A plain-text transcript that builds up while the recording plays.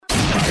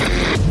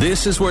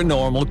This is where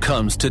normal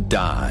comes to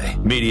die.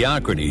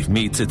 Mediocrity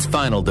meets its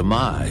final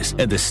demise,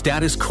 and the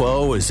status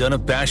quo is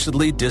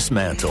unabashedly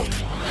dismantled.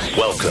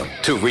 Welcome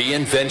to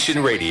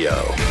Reinvention Radio.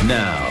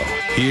 Now,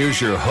 here's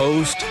your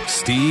host,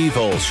 Steve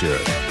Olsher.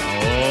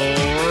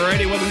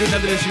 Alrighty, welcome to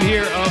another edition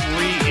here of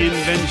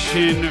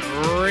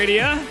Reinvention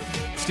Radio.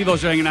 Steve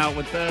Olsher hanging out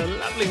with the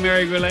lovely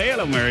Mary Goulet.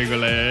 Hello, Mary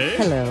Goulet.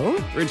 Hello.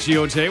 Richie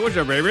Ote, what's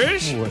up,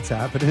 babies? What's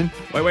happening?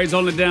 White White's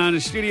holding it down. The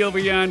studio over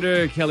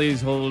yonder.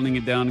 Kelly's holding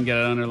it down and got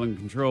it under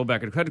control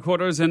back at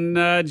headquarters,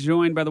 and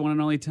joined by the one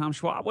and only Tom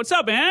Schwab. What's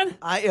up, man?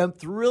 I am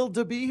thrilled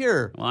to be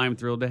here. Well, I'm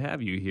thrilled to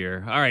have you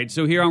here. All right,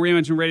 so here on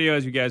Reinvention Radio,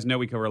 as you guys know,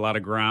 we cover a lot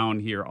of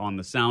ground here on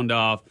the Sound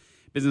Off.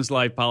 Business,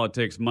 life,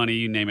 politics, money,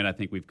 you name it, I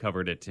think we've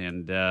covered it.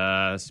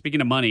 And speaking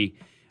of money,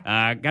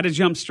 got to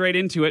jump straight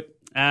into it.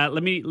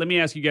 Let me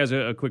ask you guys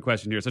a quick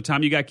question here. So,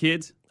 Tom, you got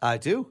kids? I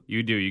do.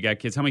 You do. You got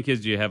kids. How many kids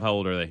do you have? How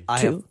old are they? I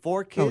have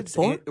 4 kids.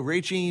 four?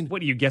 Raging.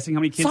 What are you guessing? How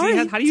many kids Sorry. he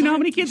has? How do you know how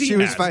many kids he has? She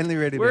was finally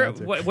ready to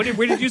answer.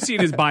 Where did you see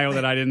in his bio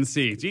that I didn't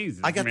see?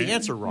 Jesus, I got man. the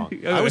answer wrong.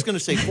 I was going to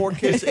say 4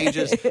 kids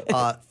ages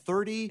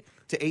 30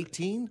 to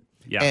 18.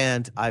 Yeah.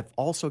 And I've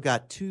also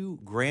got 2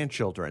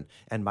 grandchildren.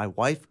 And my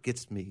wife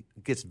gets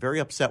very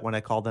upset when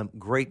I call them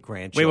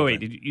great-grandchildren.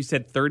 Wait. You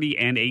said 30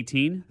 and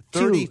 18?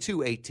 30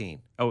 to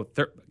 18. Oh,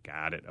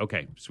 got it.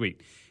 Okay,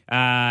 sweet.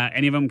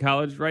 Any of them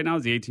college right now?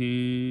 Is the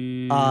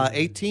 18?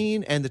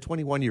 18 and the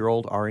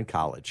 21-year-old are in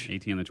college.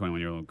 18 and the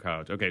 21-year-old in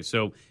college. Okay,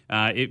 so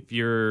if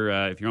you're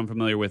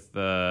unfamiliar with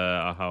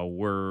how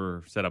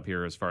we're set up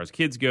here as far as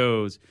kids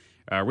goes,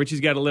 Richie's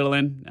got a little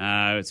in.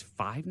 It's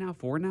 5 now,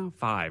 4 now,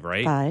 5,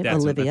 right? 5.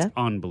 That's Olivia.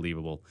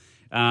 Unbelievable.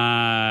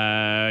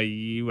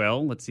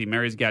 Well, let's see.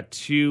 Mary's got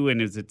 2,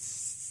 and is it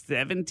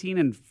 17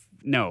 and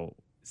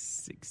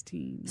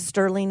 16?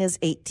 Sterling is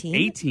 18.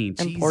 18,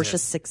 And Jesus.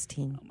 Portia's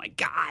 16. Oh, my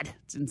God.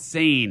 It's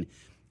insane.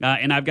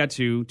 And I've got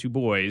two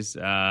boys,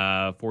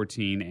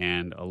 14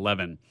 and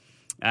 11.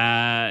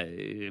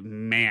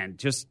 Man,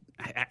 just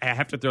I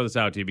have to throw this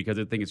out to you because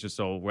I think it's just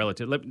so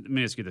relative. Let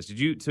me ask you this: Did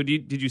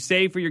you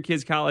save for your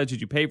kids' college?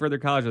 Did you pay for their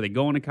college? Are they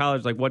going to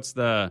college? Like, what's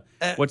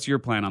your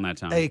plan on that,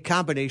 Tom? A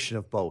combination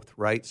of both,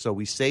 right? So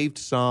we saved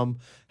some,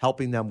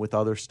 helping them with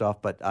other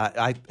stuff, but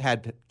I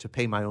had to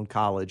pay my own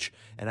college,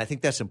 and I think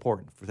that's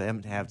important for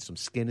them to have some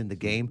skin in the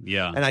game.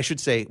 Yeah. And I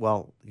should say,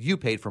 well, you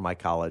paid for my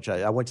college.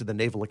 I went to the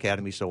Naval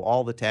Academy, so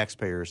all the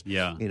taxpayers,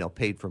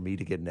 paid for me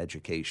to get an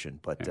education.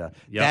 But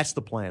that's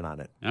the plan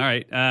on it. All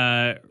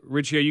right,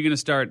 Richie, are you going to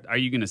start? Are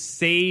you going to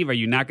save? Are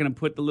you not going to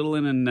put the little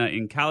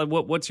in college?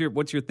 What's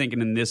your thinking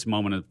in this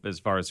moment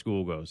as far as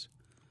school goes?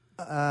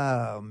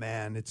 Oh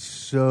man, it's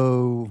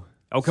so.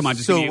 Oh, come on,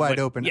 just so wide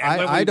open. Yeah,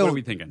 I don't. What are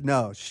we thinking?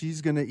 No,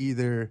 she's gonna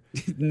either.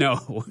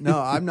 No,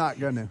 I'm not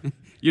gonna.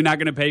 You're not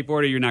going to pay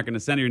for it, or you're not going to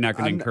send it, or you're not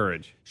going to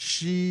encourage.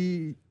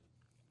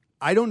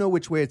 I don't know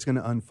which way it's going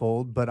to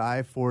unfold, but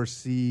I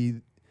foresee.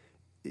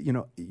 You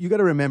got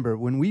to remember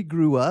when we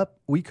grew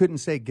up, we couldn't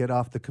say get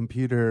off the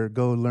computer,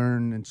 go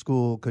learn in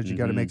school because you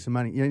got to make some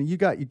money. You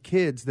got your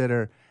kids that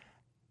are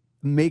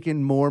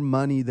making more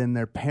money than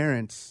their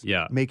parents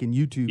making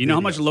YouTube You know how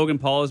videos. much Logan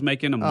Paul is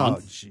making a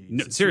month? Jeez.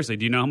 No, seriously,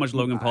 do you know how much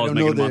Logan Paul is I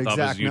don't making know a the month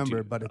off his exact YouTube?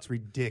 number, but it's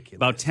ridiculous.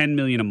 About $10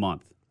 million a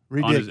month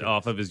Ridiculous.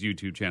 off of his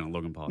YouTube channel,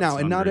 Logan Paul. Now,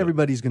 It's and not unreal.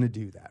 everybody's going to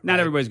do that. Not right?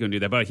 everybody's going to do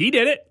that, but he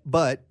did it.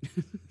 But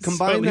So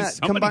combine at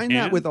least that somebody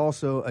can. with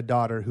also a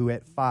daughter who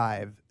at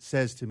 5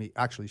 says to me,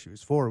 actually she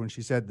was 4 when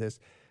she said this,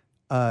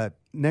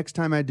 next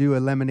time I do a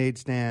lemonade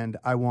stand,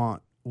 I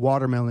want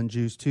watermelon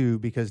juice too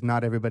because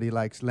not everybody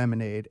likes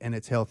lemonade and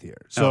it's healthier.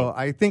 So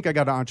I think I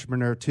got an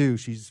entrepreneur too.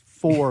 She's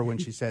 4 when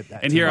she said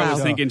that. And to here me. I was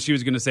So- thinking she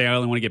was going to say, I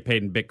only want to get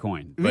paid in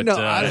Bitcoin. But, No,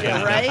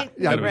 Right?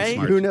 Yeah, Right?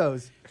 Who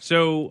knows?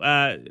 So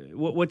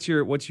what's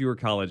your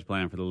college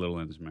plan for the little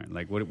ones, man?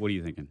 Like, what are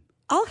you thinking?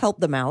 I'll help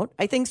them out.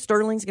 I think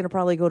Sterling's going to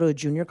probably go to a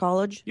junior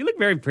college. You look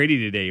very pretty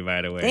today,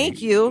 by the way.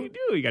 Thank you. You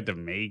do. You got the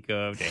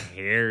makeup. The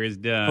hair is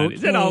done.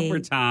 Is that all for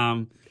Okay.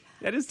 Tom?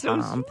 That is so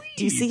Tom, sweet.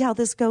 do you see how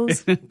this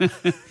goes?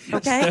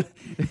 Okay.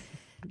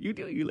 You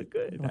do. You look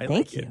good. Well, I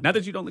thank like you. it. Not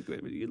that you don't look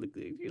good, but you look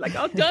good. You're like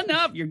all done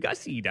up. You're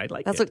gussied. I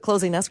like That's it. what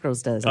closing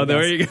escrows does. I Oh,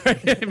 there guess. you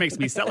go. It makes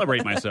me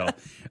celebrate myself.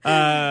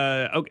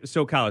 Okay,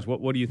 so college.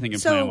 What are you thinking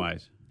plan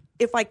wise?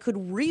 If I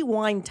could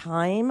rewind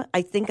time,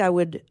 I think I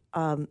would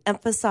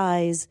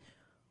emphasize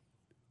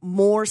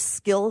more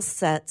skill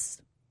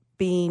sets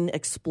being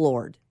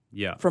explored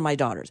Yeah. for my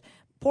daughters.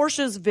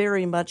 Portia's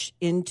very much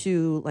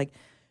into, like,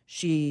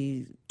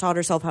 she taught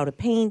herself how to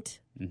paint.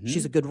 Mm-hmm.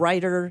 She's a good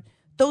writer.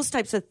 Those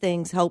types of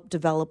things help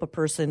develop a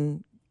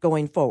person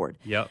going forward.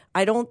 Yep.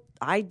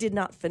 I did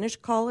not finish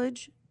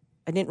college.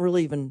 I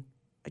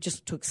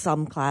just took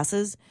some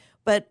classes,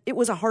 but it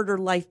was a harder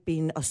life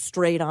being a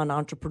straight-on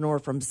entrepreneur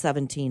from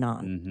 17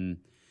 on. Mm-hmm.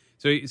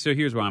 So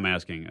here's what I'm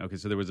asking. Okay,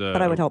 so there was a.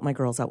 But I would help my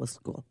girls out with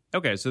school.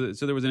 Okay, so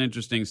there was an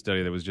interesting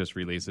study that was just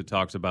released that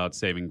talks about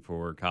saving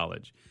for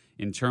college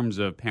in terms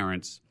of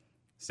parents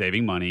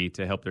saving money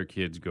to help their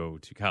kids go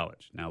to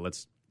college. Now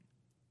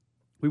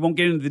we won't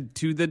get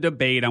into the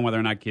debate on whether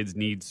or not kids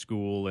need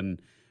school and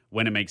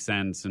when it makes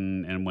sense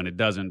and when it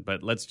doesn't.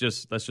 But let's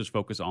just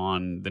focus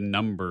on the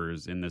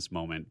numbers in this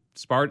moment.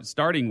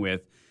 Starting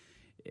with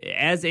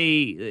let's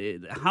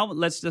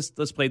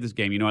play this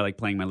game. You know, I like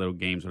playing my little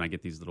games when I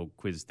get these little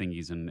quiz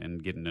thingies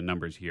and get into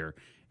numbers here.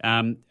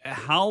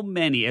 How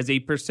many, as a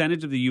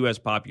percentage of the U.S.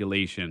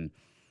 population,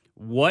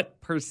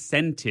 what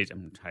percentage? I'm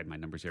going to hide my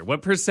numbers here.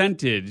 What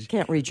percentage?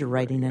 Can't read your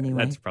writing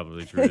anyway. That's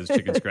probably true. It's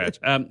chicken scratch.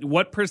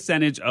 What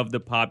percentage of the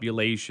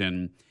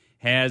population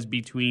has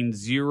between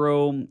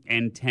 $0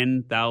 and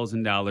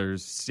 $10,000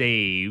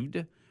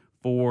 saved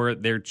for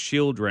their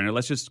children? Or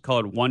let's just call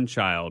it one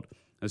child.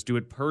 Let's do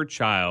it per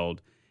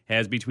child.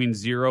 Has between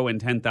 $0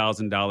 and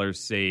 $10,000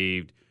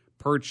 saved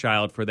per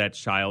child for that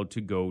child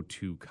to go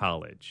to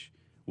college.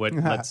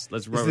 Let's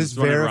is this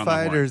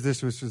verified, or is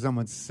this what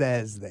someone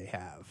says they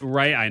have?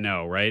 Right, I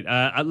know, right?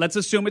 Let's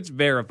assume it's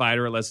verified,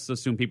 or let's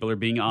assume people are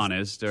being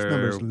honest, This or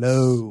number's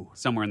low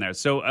somewhere in there.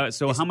 So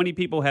how many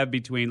people have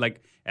between,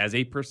 like, as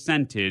a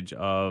percentage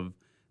of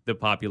the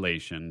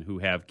population who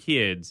have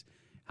kids?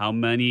 How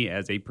many,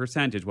 as a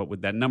percentage, what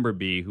would that number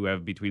be? Who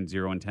have between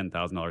 $0 and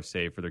 $10,000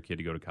 saved for their kid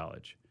to go to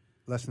college?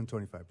 Less than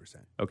 25%.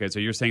 Okay, so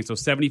you're saying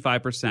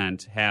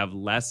 75% have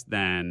less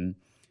than.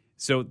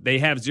 So they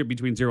have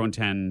between $0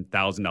 and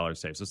 $10,000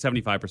 saved. So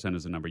 75%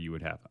 is the number you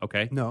would have.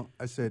 Okay. No,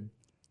 I said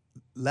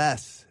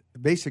less.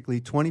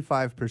 Basically,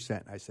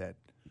 25%. I said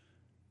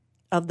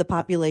Of the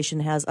population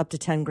has up to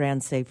 10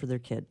 grand saved for their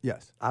kid.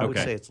 yes. I would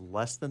Okay. say it's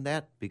less than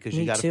that because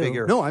Me you got to too.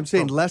 figure. No, I'm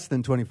saying less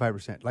than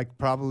 25%. Like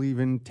probably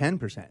even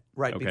 10%.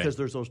 Right, Okay. because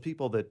there's those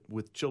people that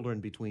with children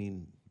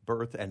between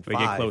birth and They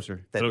get 5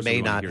 closer that to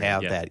may what not you're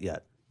have hearing. Yeah. that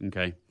yet.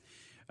 Okay.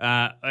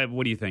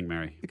 What do you think,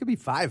 Mary? It could be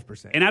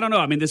 5%. And I don't know.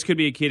 I mean, this could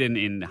be a kid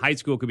in high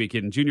school, could be a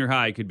kid in junior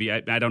high, could be.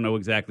 I don't know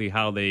exactly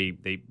how they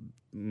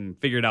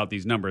figured out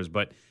these numbers,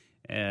 but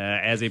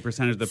as a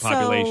percentage of the So,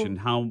 population,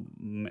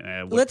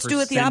 Let's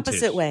do it the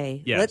opposite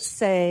way. Yes. Let's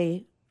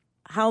say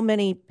how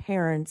many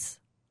parents,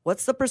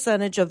 what's the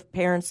percentage of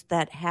parents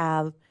that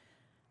have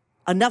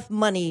enough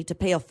money to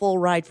pay a full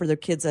ride for their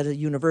kids at a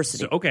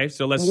university?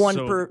 So let's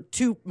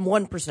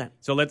 1%.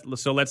 So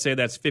let's say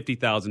that's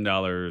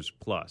 $50,000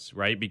 plus,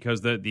 right?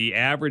 Because the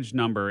average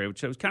number,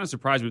 which I was kind of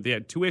surprised with, the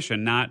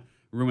tuition, not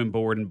room and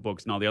board and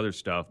books and all the other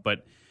stuff,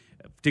 but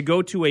to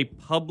go to a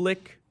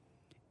public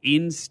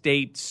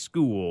in-state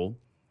school.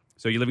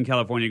 So you live in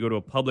California, you go to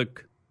a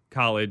public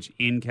college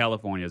in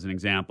California, as an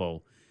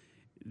example.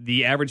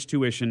 The average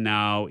tuition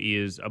now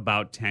is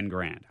about 10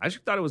 grand. I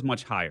actually thought it was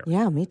much higher.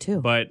 Yeah, me too.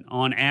 But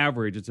on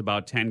average, it's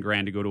about 10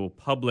 grand to go to a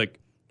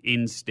public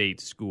in-state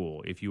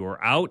school. If you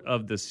are out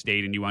of the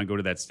state and you want to go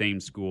to that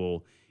same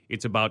school,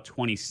 it's about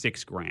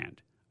 26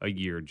 grand a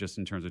year just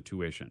in terms of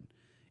tuition.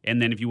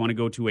 And then if you want to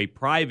go to a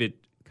private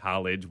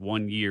college,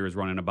 1 year is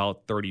running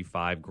about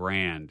 35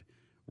 grand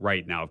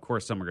right now. Of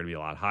course, some are going to be a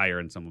lot higher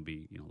and some will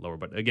be lower.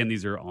 But again,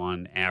 these are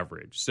on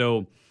average.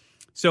 So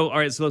all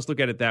right, so let's look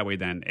at it that way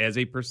then. As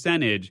a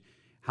percentage,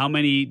 how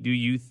many do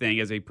you think,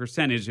 as a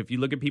percentage, if you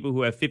look at people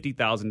who have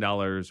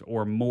 $50,000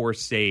 or more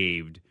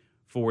saved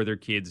for their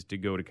kids to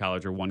go to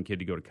college or one kid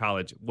to go to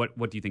college, what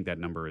do you think that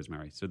number is,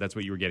 Mary? So that's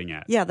what you were getting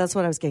at. Yeah, that's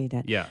what I was getting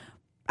at. Yeah.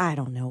 I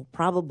don't know,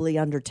 probably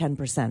under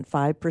 10%,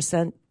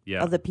 5%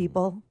 Yeah. of the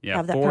people Yeah.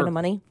 have that kind of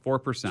money.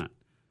 4%.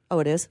 Oh,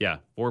 it is? Yeah,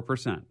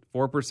 4%.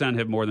 4%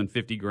 have more than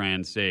 50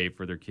 grand saved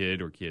for their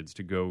kid or kids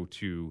to go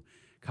to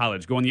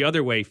college. Going the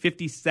other way,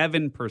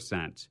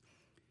 57%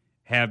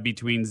 have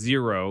between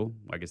 $0,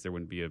 I guess there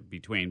wouldn't be a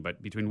between,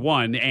 but between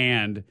 $1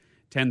 and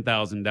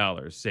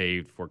 $10,000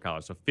 saved for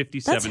college. So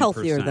 57%. That's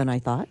healthier than I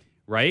thought.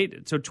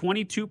 Right? So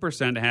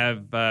 22%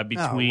 have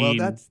between. Oh,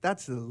 well,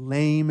 that's the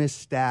lamest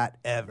stat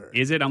ever.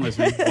 Is it? I'm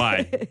listening.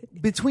 Why?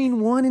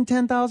 Between $1 and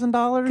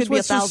 $10,000. Could be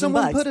What, so $1,000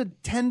 someone bucks. put a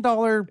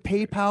 $10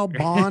 PayPal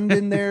bond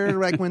in there,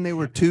 like when they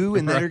were 2,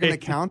 and they're going to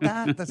count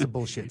that. That's a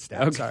bullshit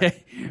stat. Sorry.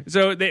 Okay.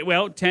 So,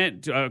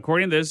 10,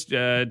 according to this,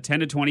 10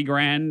 to 20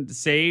 grand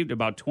saved,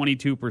 about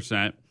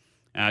 22%.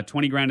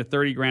 20 grand to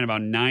 30 grand,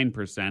 about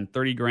 9%.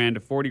 30 grand to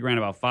 40 grand,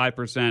 about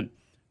 5%.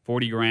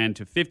 40 grand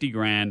to 50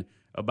 grand,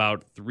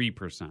 about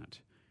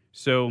 3%.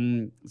 So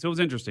it was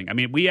interesting. I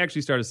mean, we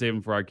actually started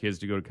saving for our kids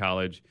to go to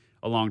college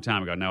a long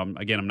time ago. Now,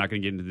 again, I'm not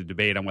going to get into the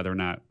debate on whether or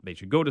not they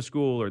should go to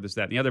school or this,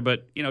 that, and the other,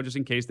 but, just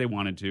in case they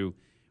wanted to,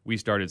 we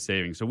started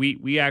saving. So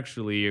we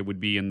actually would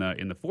be in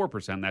the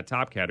 4%, that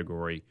top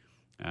category,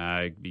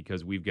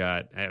 because we've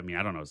got, I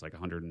don't know, it's like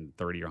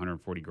 130 or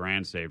 140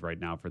 grand saved right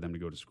now for them to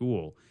go to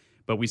school.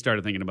 But we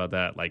started thinking about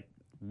that like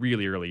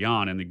really early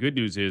on. And the good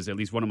news is at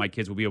least one of my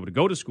kids will be able to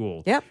go to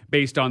school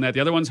based on that.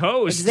 The other one's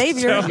hosed.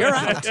 Xavier, you're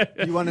out.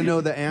 You want to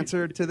know the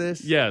answer to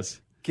this?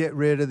 Yes. Get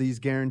rid of these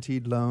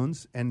guaranteed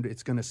loans, and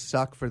it's going to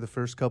suck for the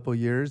first couple of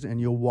years,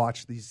 and you'll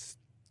watch these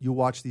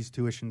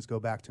tuitions go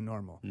back to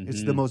normal. Mm-hmm.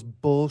 It's the most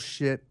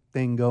bullshit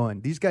thing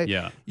going. These guys,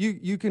 Yeah.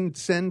 you can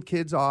send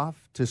kids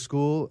off to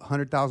school,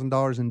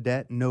 $100,000 in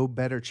debt, no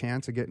better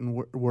chance of getting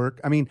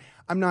work. I mean,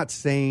 I'm not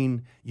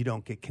saying you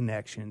don't get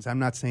connections. I'm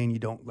not saying you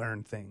don't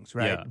learn things,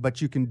 right? Yeah.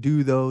 But you can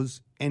do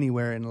those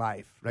anywhere in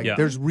life, right? Yeah.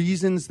 There's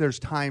reasons, there's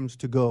times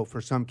to go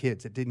for some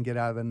kids that didn't get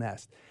out of the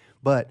nest.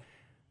 But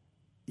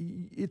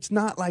it's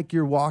not like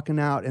you're walking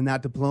out and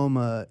that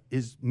diploma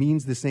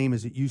means the same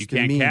as it used to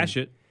mean. You can't cash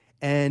it.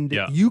 And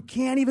you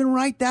can't even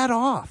write that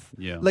off.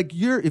 Yeah. Like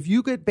if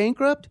you get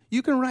bankrupt,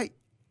 you can write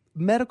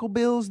medical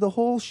bills, the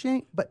whole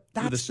shank, but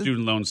that's the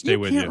student loans stay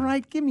with you. You can't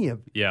write, give me a,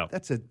 Yeah.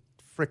 That's a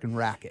freaking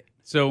racket.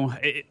 So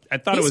I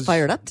thought it was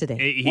fired up today.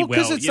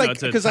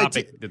 It's a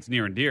topic that's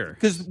near and dear.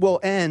 Because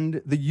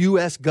the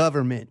U.S.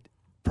 government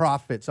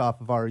profits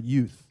off of our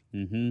youth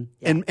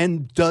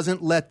and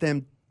doesn't let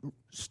them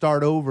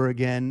start over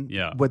again.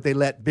 Yeah. But they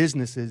let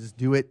businesses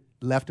do it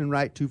left and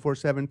right,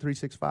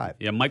 247-365.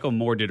 Yeah, Michael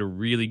Moore did a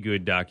really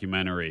good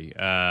documentary.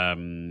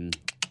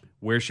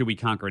 Where Should We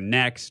Conquer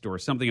Next, or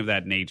something of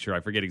that nature. I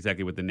forget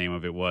exactly what the name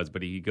of it was,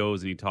 but he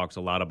goes and he talks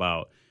a lot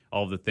about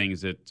all the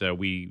things that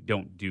we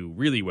don't do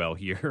really well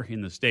here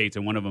in the States,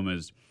 and one of them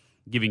is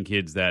giving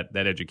kids that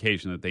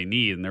education that they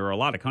need. And there are a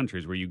lot of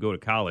countries where you go to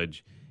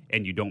college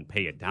and you don't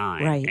pay a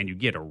dime, right, and you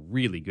get a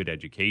really good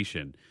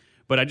education.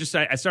 But I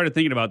started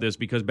thinking about this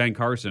because Ben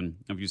Carson,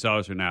 if you saw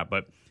this or not,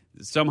 but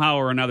somehow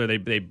or another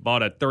they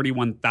bought a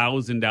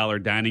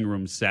 $31,000 dining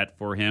room set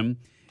for him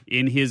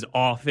in his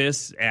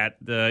office at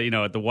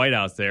the White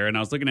House there. And I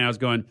was looking at it, I was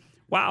going,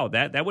 wow,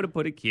 that would have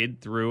put a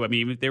kid through, I mean,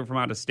 even if they were from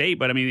out of state,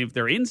 but I mean, if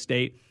they're in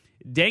state,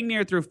 dang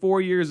near through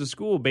 4 years of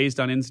school based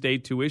on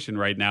in-state tuition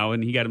right now.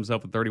 And he got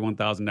himself a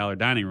 $31,000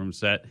 dining room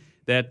set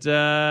that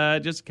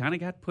just kind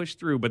of got pushed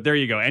through. But there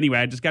you go. Anyway,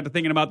 I just got to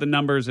thinking about the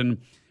numbers and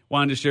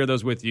wanted to share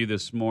those with you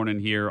this morning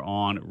here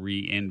on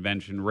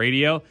Reinvention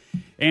Radio.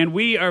 And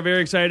we are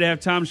very excited to have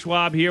Tom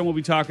Schwab here. We'll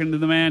be talking to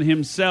the man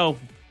himself.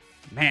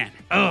 Man,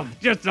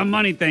 just a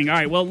money thing. All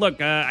right, well,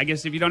 look, I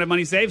guess if you don't have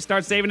money saved,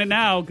 start saving it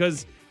now,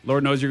 because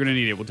Lord knows you're going to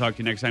need it. We'll talk to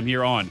you next time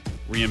here on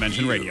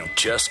Reinvention Radio.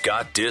 Just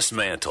got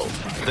dismantled.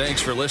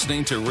 Thanks for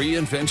listening to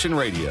Reinvention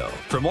Radio.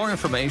 For more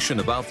information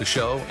about the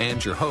show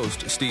and your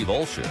host, Steve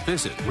Olsher,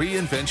 visit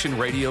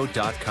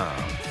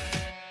reinventionradio.com.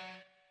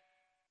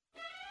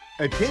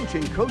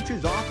 Attention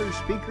coaches, authors,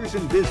 speakers,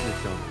 and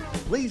business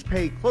owners. Please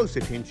pay close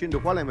attention to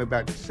what I'm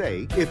about to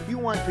say if you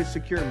want to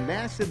secure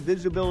massive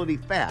visibility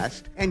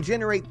fast and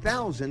generate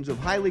thousands of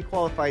highly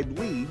qualified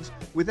leads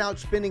without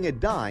spending a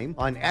dime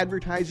on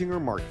advertising or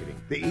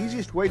marketing. The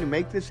easiest way to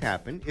make this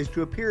happen is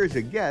to appear as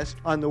a guest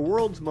on the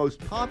world's most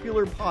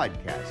popular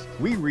podcast.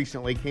 We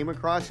recently came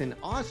across an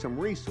awesome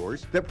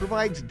resource that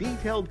provides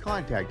detailed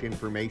contact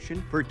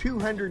information for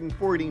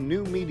 240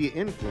 new media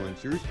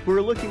influencers who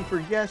are looking for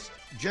guests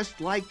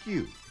just like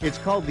you. It's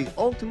called the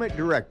Ultimate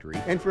Directory,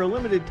 and for a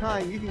limited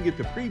time, you can get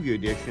the preview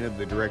edition of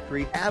the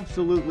directory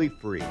absolutely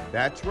free.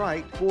 That's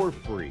right, for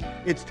free.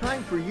 It's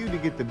time for you to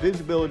get the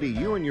visibility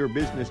you and your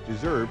business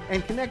deserve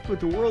and connect with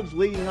the world's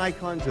leading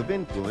icons of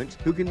influence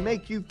who can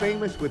make you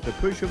famous with the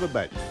push of a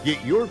button.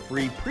 Get your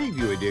free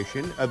preview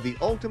edition of the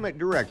Ultimate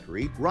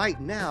Directory right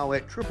now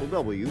at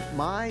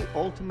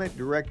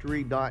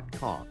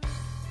www.myultimatedirectory.com.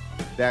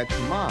 That's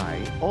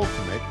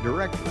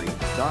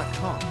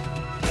myultimatedirectory.com.